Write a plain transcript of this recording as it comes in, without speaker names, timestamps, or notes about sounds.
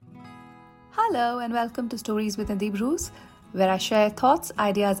Hello and welcome to Stories with Nidhi Bruce, where I share thoughts,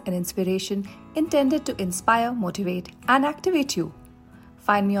 ideas, and inspiration intended to inspire, motivate, and activate you.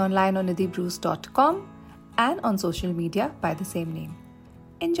 Find me online on nidhibruce.com and on social media by the same name.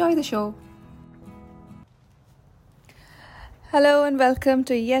 Enjoy the show. Hello and welcome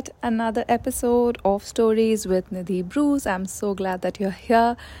to yet another episode of Stories with Nidhi Bruce. I'm so glad that you're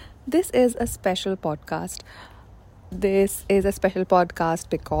here. This is a special podcast. This is a special podcast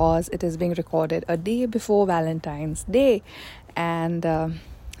because it is being recorded a day before Valentine's Day, and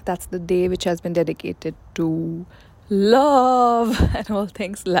that's the day which has been dedicated to love and all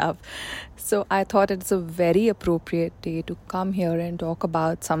things love. So I thought it's a very appropriate day to come here and talk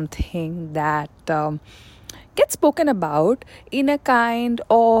about something that gets spoken about in a kind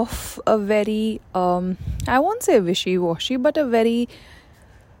of a very, I won't say wishy-washy, but a very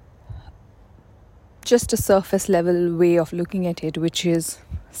just a surface level way of looking at it, which is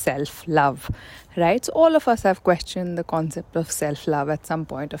self-love, right? So all of us have questioned the concept of self-love at some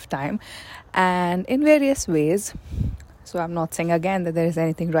point of time, and in various ways. So I'm not saying again that there is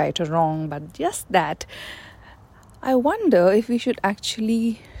anything right or wrong, but just that I wonder if we should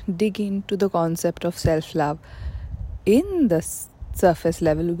actually dig into the concept of self-love in the surface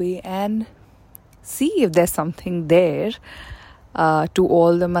level way and see if there's something there to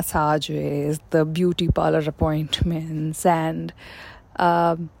all the massages, the beauty parlor appointments, and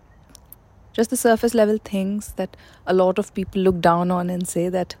just the surface level things that a lot of people look down on and say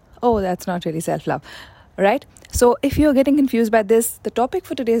that, oh, that's not really self-love, right? So if you're getting confused by this, the topic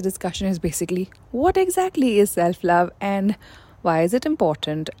for today's discussion is basically what exactly is self-love and why is it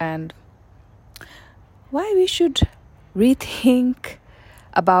important, and why we should rethink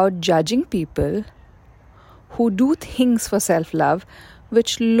about judging people who do things for self-love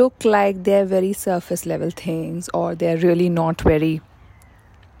which look like they're very surface level things, or they're really not very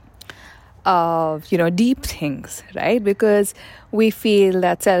deep things, right? Because we feel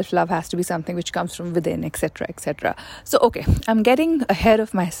that self-love has to be something which comes from within, etc., etc. So okay, I'm getting ahead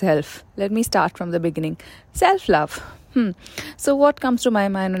of myself. Let me start from the beginning. Self-love. So what comes to my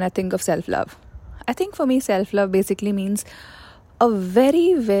mind when I think of self-love? I think for me, self-love basically means a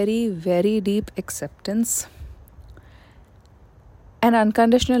very, very, very deep acceptance and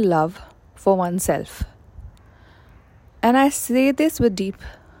unconditional love for oneself. And I say this with deep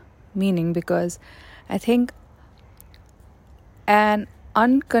meaning because I think an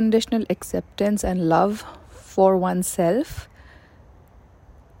unconditional acceptance and love for oneself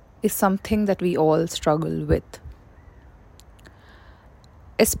is something that we all struggle with.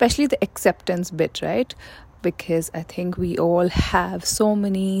 Especially the acceptance bit, right? Because I think we all have so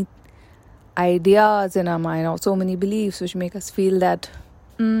many ideas in our mind, or so many beliefs which make us feel that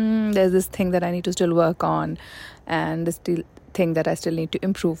there's this thing that I need to still work on, and this thing that I still need to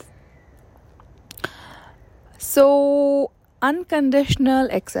improve. So unconditional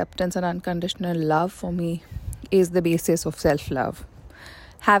acceptance and unconditional love for me is the basis of self-love.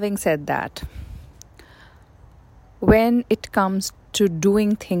 Having said that, when it comes to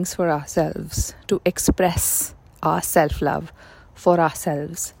doing things for ourselves, to express our self-love for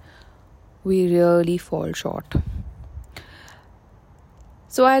ourselves, we really fall short.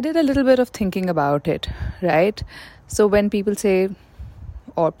 So I did a little bit of thinking about it, right? So when people say,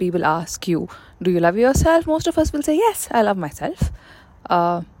 or people ask you, do you love yourself? Most of us will say, yes, I love myself.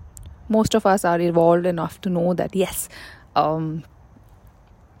 Most of us are evolved enough to know that, yes,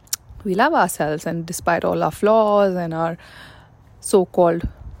 we love ourselves, and despite all our flaws and our so-called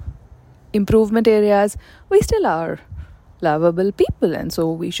improvement areas, we still are lovable people, and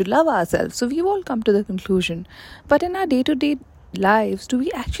so we should love ourselves. So we've all come to the conclusion. But in our day-to-day lives, do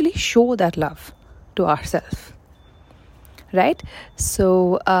we actually show that love to ourselves? Right?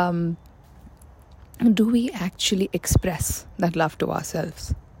 So do we actually express that love to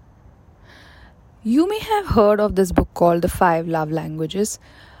ourselves? You may have heard of this book called The 5 Love Languages.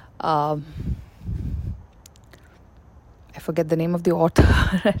 I forget the name of the author.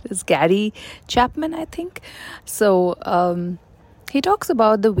 It's Gary Chapman, I think. So he talks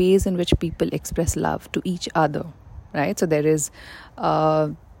about the ways in which people express love to each other, right? So there is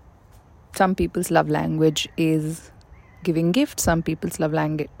some people's love language is giving gifts. Some people's love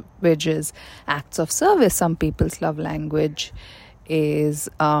language is acts of service. Some people's love language is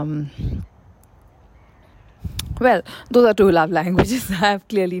those are 2 love languages. I have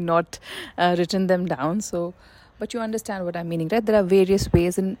clearly not written them down. But you understand what I'm meaning, right? There are various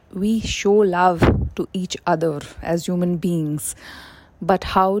ways in we show love to each other as human beings. But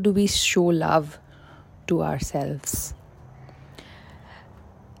how do we show love to ourselves?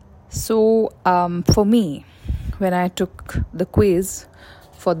 So for me, when I took the quiz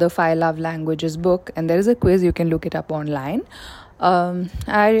for the 5 love languages book, and there is a quiz, you can look it up online.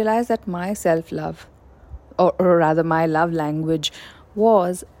 I realized that my self-love, or rather my love language,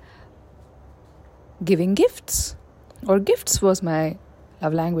 was giving gifts, or gifts was my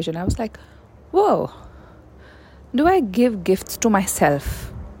love language. And I was like, whoa, do I give gifts to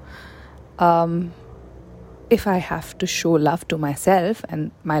myself? If I have to show love to myself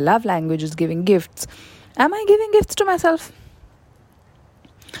and my love language is giving gifts, am I giving gifts to myself?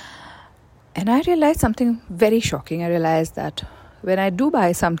 And I realized something very shocking. I realized that when I do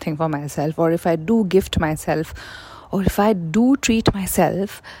buy something for myself, or if I do gift myself, or if I do treat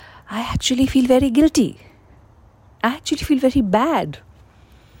myself, I actually feel very guilty. I actually feel very bad.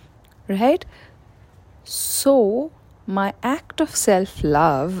 Right? So, my act of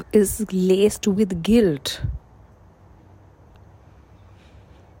self-love is laced with guilt.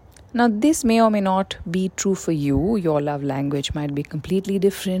 Now, this may or may not be true for you. Your love language might be completely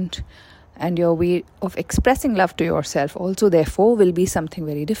different, and your way of expressing love to yourself also, therefore, will be something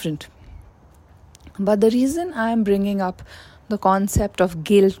very different. But the reason I'm bringing up the concept of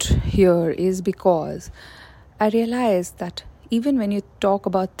guilt here is because I realize that even when you talk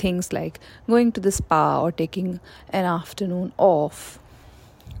about things like going to the spa or taking an afternoon off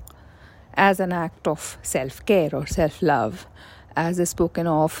as an act of self-care or self-love, as is spoken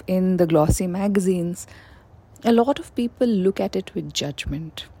of in the glossy magazines, a lot of people look at it with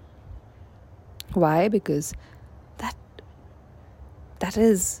judgment. Why? Because that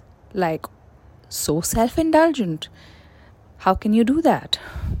is like so self-indulgent. How can you do that?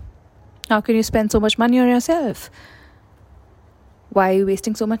 How can you spend so much money on yourself? Why are you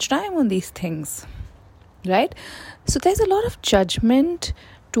wasting so much time on these things? Right? So there's a lot of judgment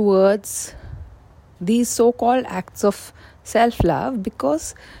towards these so-called acts of self-love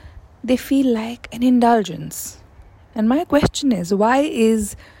because they feel like an indulgence. And my question is, why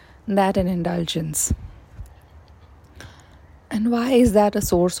is that an indulgence? And why is that a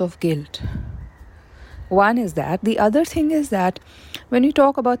source of guilt? One is that. The other thing is that when you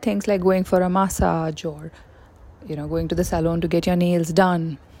talk about things like going for a massage or going to the salon to get your nails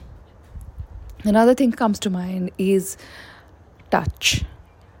done, another thing comes to mind is touch,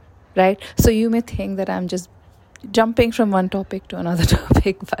 right? So you may think that I'm just jumping from one topic to another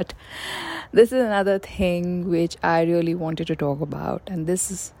topic, but this is another thing which I really wanted to talk about, and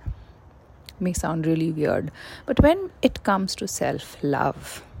may sound really weird, but when it comes to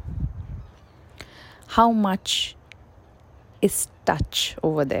self-love, how much is touch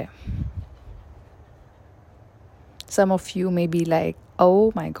over there? Some of you may be like,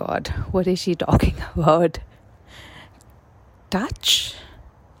 oh my God, what is she talking about? Touch?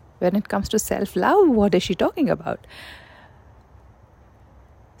 When it comes to self-love, what is she talking about?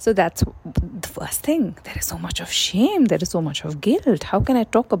 So that's the first thing. There is so much of shame. There is so much of guilt. How can I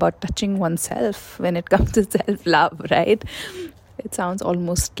talk about touching oneself when it comes to self-love, right? It sounds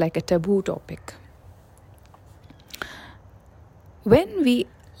almost like a taboo topic. When we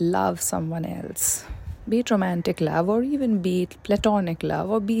love someone else, be it romantic love or even be it platonic love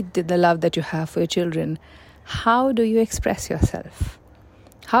or be it the love that you have for your children, how do you express yourself?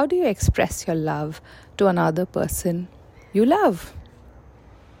 How do you express your love to another person you love?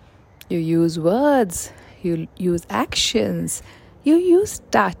 You use words, you use actions, you use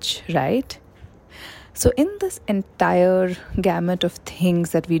touch, right? So in this entire gamut of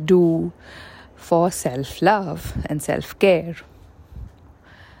things that we do for self-love and self-care,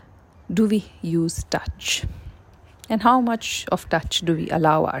 do we use touch? And how much of touch do we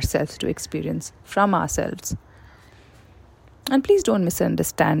allow ourselves to experience from ourselves? And please don't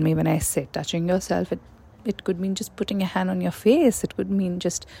misunderstand me when I say touching yourself. It could mean just putting a hand on your face. It could mean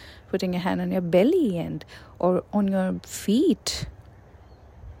just putting a hand on your belly or on your feet.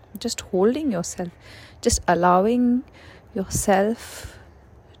 Just holding yourself. Just allowing yourself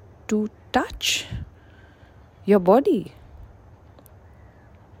to touch your body.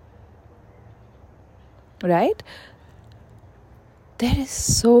 Right? There is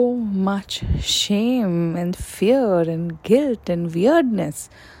so much shame and fear and guilt and weirdness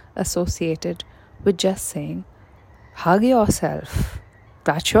associated with just saying, hug yourself,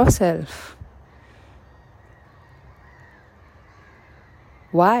 touch yourself.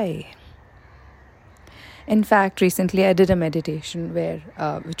 Why? In fact, recently I did a meditation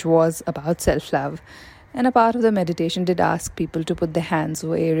which was about self-love, and a part of the meditation did ask people to put their hands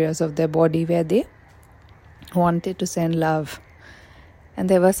over areas of their body where they wanted to send love. And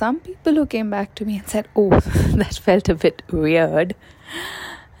there were some people who came back to me and said, oh, that felt a bit weird.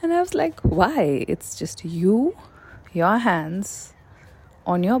 And I was like, why? It's just your hands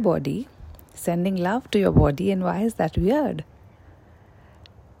on your body, sending love to your body. And why is that weird?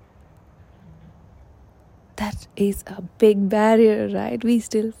 that is a big barrier, right? We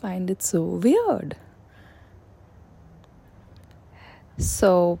still find it so weird.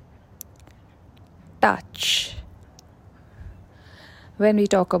 So, touch. When we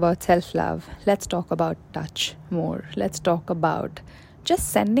talk about self-love, let's talk about touch more. Let's talk about just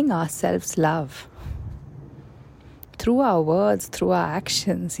sending ourselves love. Through our words, through our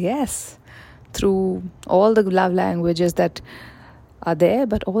actions, yes. Through all the love languages that are there,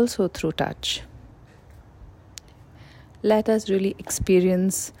 but also through touch. Let us really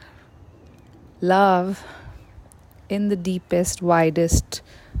experience love in the deepest, widest,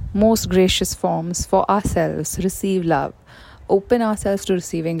 most gracious forms for ourselves. Receive love. Open ourselves to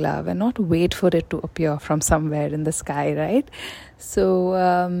receiving love and not wait for it to appear from somewhere in the sky, right? So,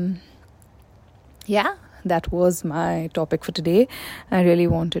 that was my topic for today. I really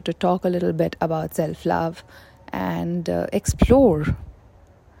wanted to talk a little bit about self-love and explore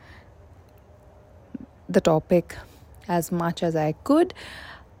the topic as much as I could.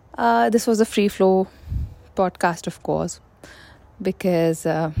 This was a free flow podcast, of course, because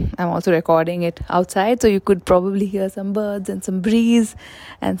I'm also recording it outside, so you could probably hear some birds and some breeze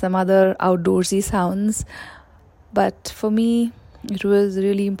and some other outdoorsy sounds. But for me, it was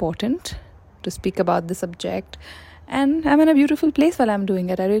really important to speak about the subject, and I'm in a beautiful place while I'm doing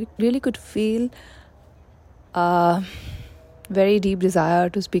it. I really could feel a very deep desire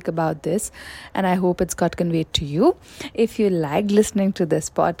to speak about this, and I hope it's got conveyed to you. If you liked listening to this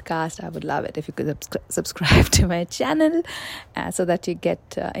podcast, I would love it if you could subscribe to my channel so that you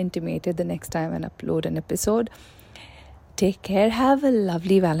get intimated the next time I upload an episode. Take care, have a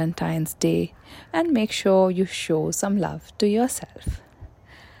lovely Valentine's Day, and make sure you show some love to yourself.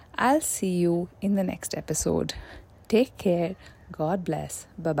 I'll see you in the next episode. Take care. God bless.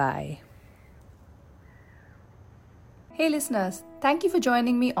 Bye-bye. Hey listeners, thank you for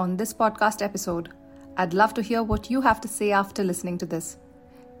joining me on this podcast episode. I'd love to hear what you have to say after listening to this.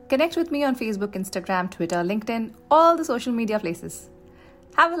 Connect with me on Facebook, Instagram, Twitter, LinkedIn, all the social media places.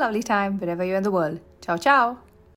 Have a lovely time wherever you're in the world. Ciao, ciao.